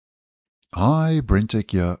Hi,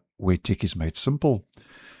 BrenTech here, where tech is made simple.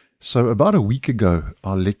 So about a week ago,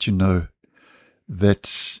 I'll let you know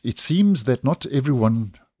that it seems that not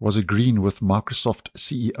everyone was agreeing with Microsoft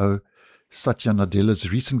CEO Satya Nadella's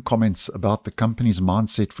recent comments about the company's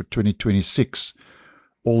mindset for 2026,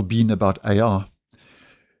 all being about AR.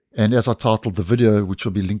 And as I titled the video, which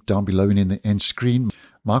will be linked down below and in the end screen,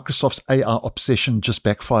 Microsoft's AR obsession just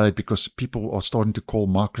backfired because people are starting to call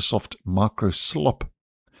Microsoft microslop.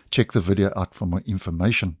 Check the video out for more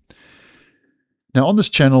information. Now on this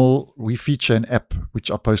channel, we feature an app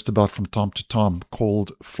which I post about from time to time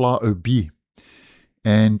called FlyOB.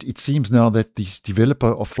 And it seems now that the developer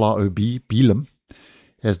of FlyOB, Belam,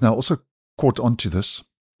 has now also caught on to this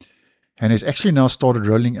and has actually now started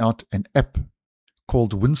rolling out an app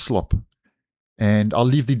called Winslop. And I'll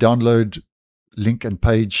leave the download link and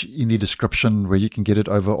page in the description where you can get it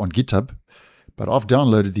over on GitHub. But I've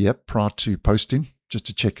downloaded the app prior to posting just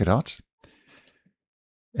to check it out.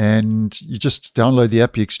 And you just download the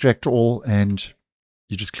app, you extract all, and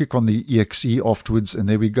you just click on the exe afterwards, and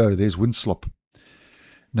there we go. There's Winslop.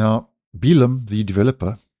 Now, Belam, the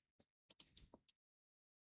developer,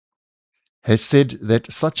 has said that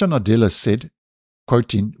Satya Nadella said,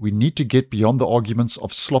 quoting, "We need to get beyond the arguments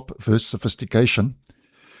of slop versus sophistication."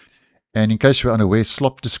 And in case you're unaware,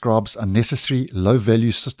 slop describes unnecessary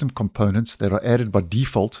low-value system components that are added by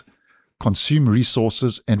default, consume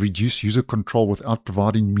resources, and reduce user control without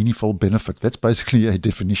providing meaningful benefit. That's basically a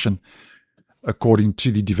definition according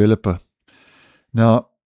to the developer. Now,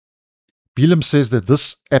 Belam says that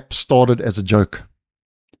this app started as a joke.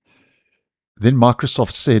 Then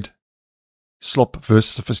Microsoft said, slop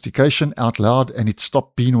versus sophistication out loud, and it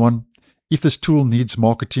stopped being one. If this tool needs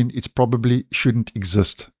marketing, it probably shouldn't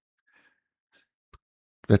exist.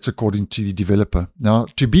 That's according to the developer. Now,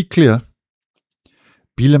 to be clear,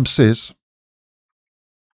 Belam says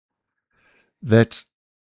that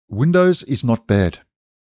Windows is not bad.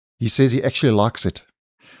 He says he actually likes it.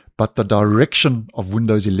 But the direction of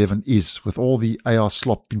Windows 11 is, with all the AR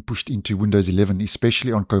slop being pushed into Windows 11,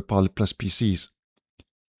 especially on Copilot Plus PCs.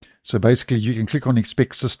 So basically, you can click on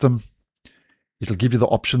Inspect System. It'll give you the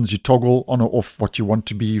options. You toggle on or off what you want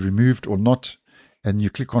to be removed or not. And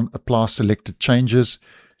you click on Apply Selected Changes.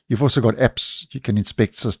 You've also got apps. You can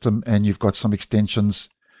inspect system, and you've got some extensions.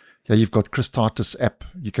 Yeah, you've got Christitis app.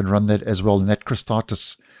 You can run that as well. And that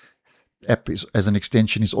Christitis app is, as an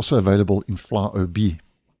extension, is also available in FlyOB.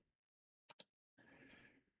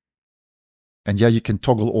 And yeah, you can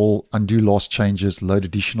toggle all, undo last changes, load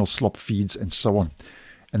additional slop feeds, and so on.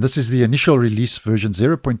 And this is the initial release version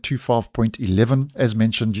 0.25.11. As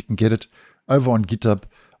mentioned, you can get it over on GitHub.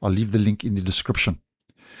 I'll leave the link in the description.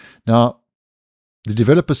 Now, the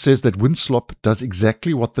developer says that Winslop does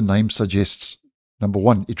exactly what the name suggests. Number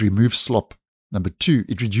 1, it removes slop. Number 2,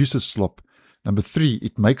 it reduces slop. Number 3,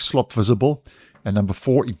 it makes slop visible. And number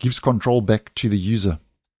 4, it gives control back to the user.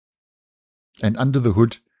 And under the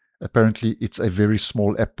hood, apparently it's a very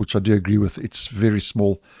small app, which I do agree with. It's very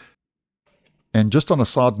small. And just on a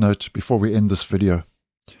side note, before we end this video,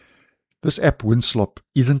 this app Winslop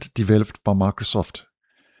isn't developed by Microsoft.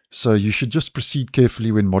 So you should just proceed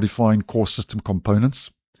carefully when modifying core system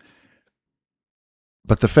components.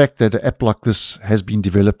 But the fact that an app like this has been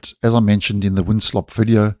developed, as I mentioned in the Winslop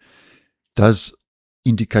video, does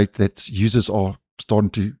indicate that users are starting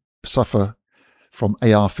to suffer from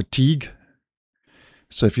AR fatigue.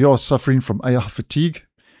 So if you are suffering from AR fatigue,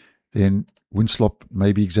 then Winslop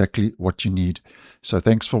may be exactly what you need. So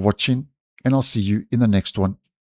thanks for watching, and I'll see you in the next one.